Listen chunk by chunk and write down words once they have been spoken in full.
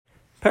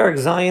Perek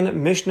Zayin,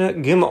 Mishnah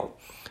Gimel.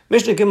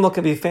 Mishnah Gimel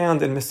can be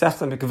found in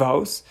Masechta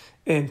Mikvos,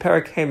 in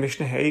Perek Hey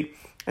Mishnah Hey,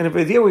 and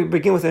over there we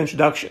begin with an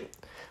introduction.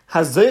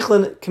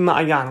 Hazeichlen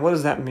K'ma'ayan, what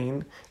does that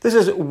mean? This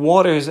is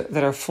waters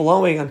that are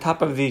flowing on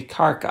top of the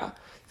karka.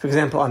 For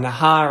example, a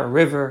nahar, a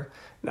river,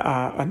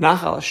 a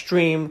nahal, a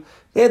stream.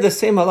 They have the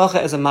same halacha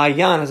as a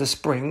ma'ayan, as a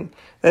spring.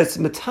 That's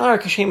matar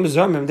kashem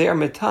zarmim. They are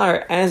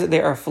matar as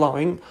they are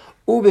flowing.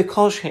 Ube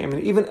kolshem,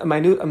 and even a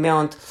minute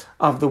amount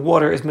of the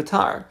water is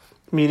matar.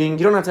 Meaning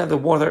you don't have to have the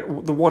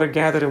water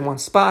gathered in one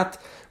spot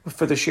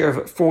for the share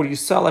of 40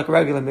 sa like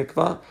regular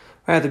mikvah.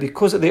 Rather,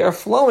 because they are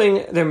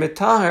flowing, they're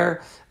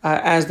matar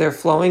as they're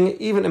flowing,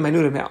 even a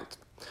minute amount.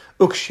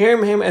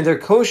 Ukshermhem, and they're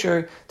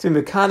kosher to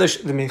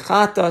mekadosh the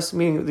mechatas,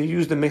 meaning they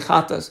use the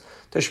mechatas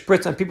to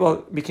spritz on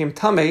people became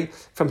tamei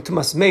from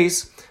tumas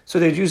meis. So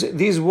they'd use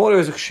these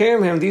waters,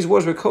 ukshermhem, these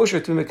waters were kosher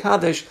to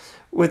mekadosh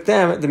with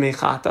them the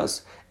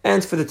mechatas.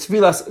 And for the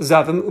tvilas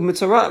zavim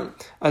umitzaram,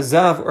 a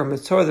zav or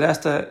mitzvah that has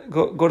to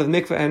go to the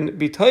mikveh and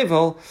be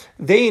toivel,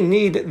 they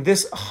need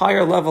this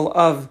higher level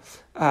of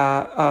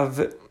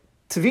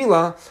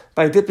tvila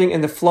by dipping in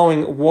the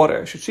flowing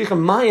water.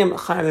 Mayim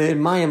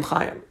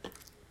chayim.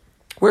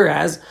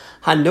 Whereas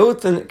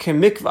hanoten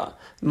kemikva,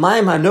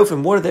 mayim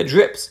hanofim, water that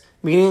drips,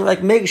 meaning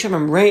like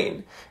megshem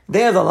rain,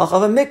 they have the halacha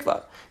of a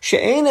mikvah.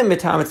 She'enim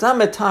mitar, it's not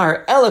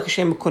mitar, ela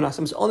kashem kunas.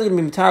 It's only going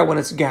to be mitar when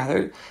it's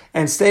gathered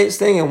and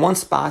staying in one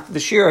spot, the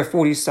shear of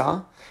 40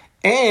 sa,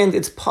 and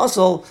it's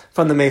puzzle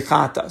from the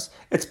mechatas.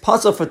 It's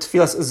puzzle for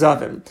tfilas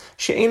zavim.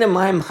 She'enim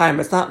mayim chayim,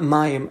 it's not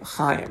mayim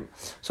chayim.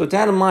 So with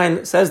that in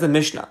mind, says the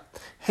Mishnah,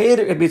 Heid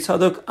Rabbi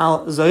Tzadok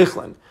al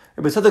Zeichlen.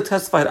 Rabbi Tzadok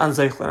testified on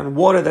Zeichlen, on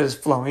water that is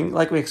flowing,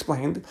 like we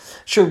explained.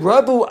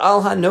 Sherabu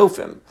al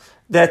hanofim.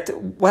 That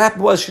what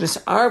happened was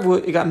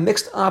it got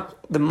mixed up,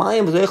 the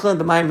mayim zeichlen,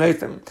 the mayim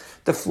neifim.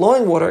 The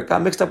flowing water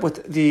got mixed up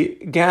with the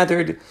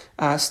gathered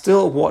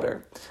still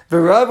water.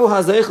 V'rabu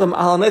hazeichlim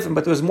al neifim,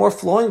 but there was more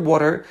flowing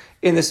water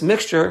in this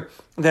mixture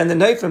than the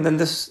neifim, than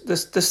this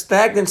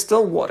stagnant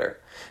still water.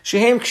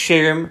 Shehem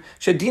ksherim,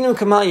 shedinum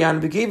kamayan.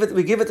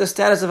 We give it the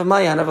status of a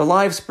mayan, of a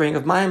live spring,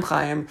 of mayim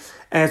chayim,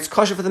 and it's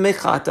kosher for the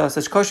mechatas,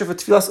 it's kosher for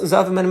tfilas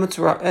zavim and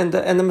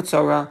the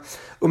mitzorah.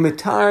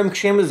 Umitarim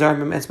kshem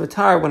zarmim, and it's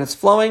mitar when it's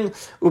flowing.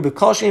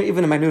 Ubekolshem,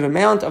 even a minute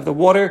amount of the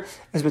water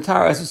is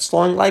mitar as it's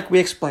flowing, like we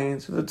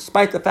explained. So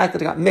despite the fact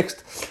that it got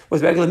mixed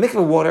with regular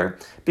mikveh water,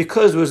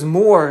 because there was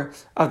more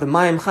of the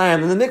mayim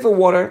chayim than the mikveh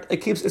water, it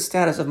keeps its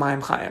status of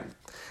mayim chayim.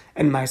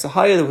 And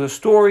Ma'asahaya, there was a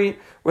story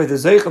where the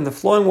zeichlim, the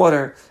flowing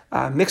water,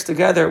 mixed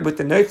together with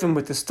the neifim,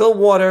 with the still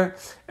water,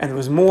 and there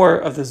was more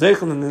of the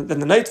zeichlim than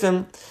the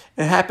neifim.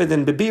 It happened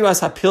in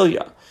Bebiras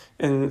Hapilya,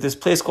 in this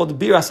place called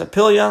Bebiras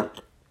Hapilya.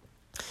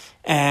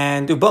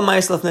 And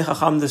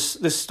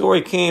this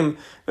story came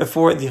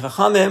before the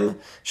Chachamim.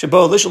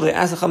 Shabo Lishal, they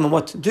asked the Chachamim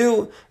what to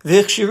do.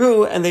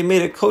 V'chshiru, and they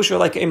made it kosher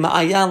like a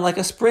ma'ayan, like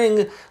a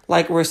spring,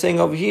 like we're saying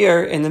over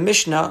here in the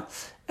Mishnah.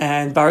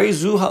 And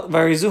Varizu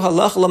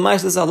halach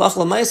l'maisa, this halach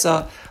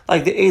l'maisa,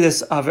 like the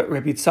edus of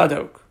Rabbi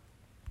Tzadok.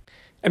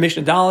 And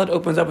Mishnah Dalet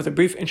opens up with a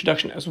brief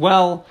introduction as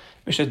well.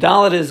 Mishnah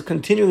Dalet is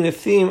continuing the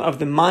theme of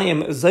the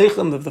mayim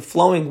zeichlim, of the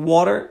flowing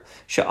water,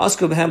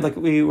 she'asku b'hem, like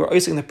we were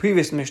using in the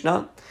previous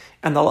Mishnah.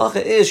 And the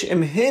halacha is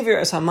she'imhevir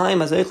es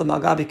hamayim zeichlim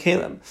al gabi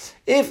kelim.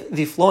 If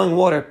the flowing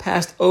water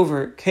passed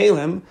over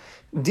kelim,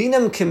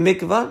 dinam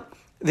kemikva,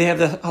 they have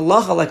the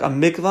halacha like a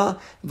mikvah,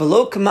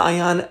 v'lo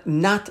k'ma'ayan,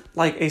 not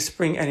like a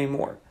spring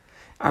anymore.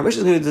 Our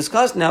Mishnah is going to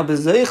discuss now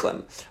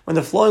b'zeichlim, when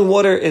the flowing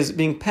water is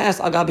being passed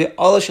agabi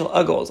alashil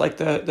agos, like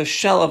the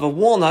shell of a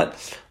walnut.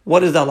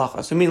 What is the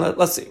halacha? So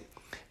let's see.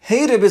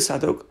 Hey Rabbi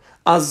Tzadok,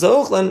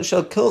 azochlan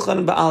shel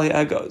kilchan ba'ali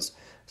agos.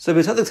 So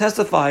Rabbi Tzadok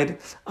testified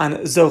on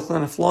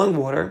zochlan, flowing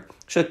water,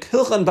 shel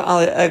kilchan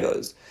ba'ali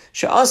agos.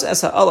 She'as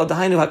es ha'ala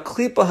dahainu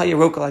ha'klipa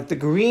ha'yeroka, like the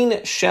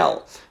green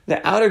shell,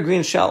 the outer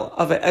green shell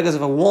of an egos,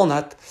 of a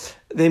walnut.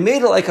 They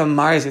made it like a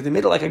marzi, they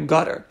made it like a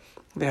gutter.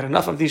 They had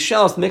enough of these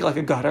shells to make it like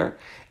a gutter.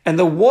 And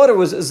the water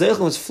was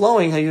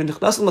flowing,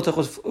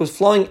 was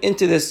flowing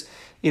into this,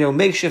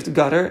 makeshift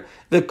gutter.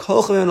 The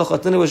kolchavim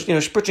lochatinu was,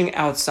 spritzing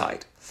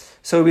outside.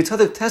 So we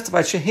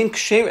testified, shehin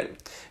ksherin,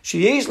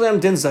 sheyesh le'am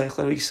din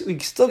zeichlin. We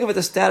still give it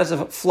the status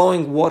of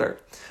flowing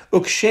water.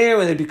 Uksher,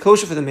 and they'd be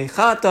kosher for the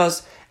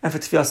mechatas, and for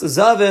tfilas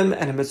zavim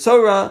and a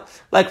mitzorah,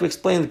 like we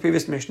explained in the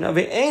previous Mishnah.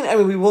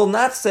 We will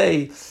not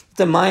say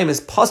the mayim is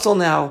puzzle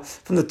now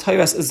from the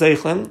Tayras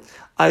zeichlim,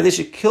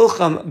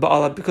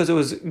 because it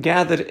was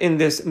gathered in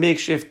this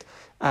makeshift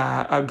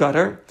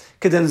gutter.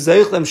 In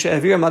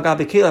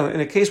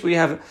a case where you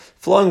have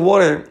flowing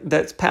water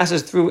that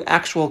passes through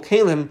actual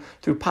kelim,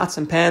 through pots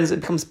and pans,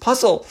 it becomes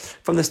puzzle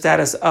from the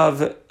status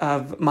of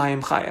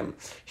mayim chayim.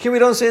 Here we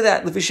don't say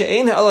that,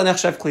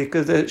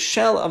 because the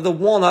shell of the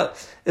walnut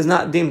is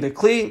not deemed a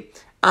kli.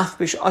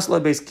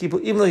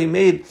 Even though he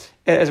made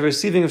it as a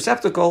receiving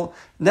receptacle,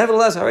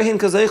 nevertheless, we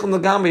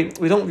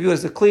don't view it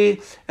as the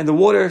kli, and the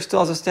water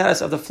still has a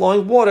status of the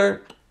flowing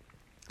water,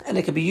 and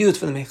it can be used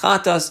for the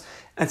mechatas,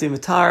 and to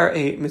mitar,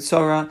 a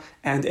mitzora,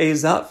 and a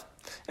zav.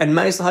 And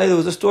Ma'aseh, there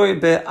was a story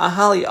by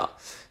Ahalia.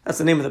 That's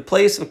the name of the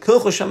place. And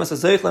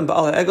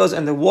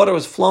the water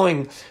was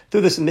flowing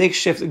through this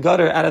makeshift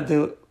gutter out of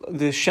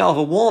the shell of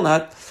a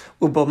walnut.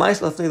 The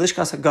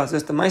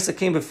Maisa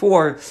came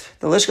before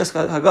the Lishkas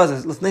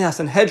Hagazes, Lifnei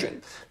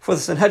Sanhedrin, for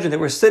the Sanhedrin that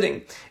were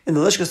sitting in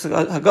the Lishkas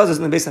Hagazes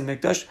in the Beis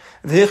HaMikdash.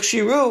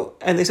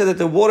 And they said that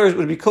the waters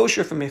would be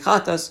kosher from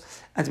Mechatas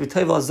and to be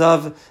Teivel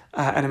Azav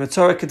and a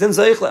Metzorah Kedin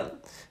Zeichlem.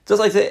 Just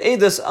like the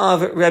Eidos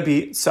of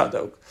Rabbi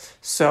Tzadok.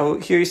 So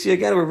here you see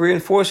again, we're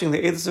reinforcing the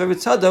Eidos of Rabbi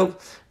Tzadok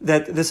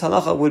that this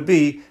halacha would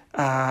be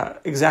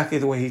exactly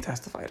the way he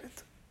testified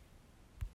it.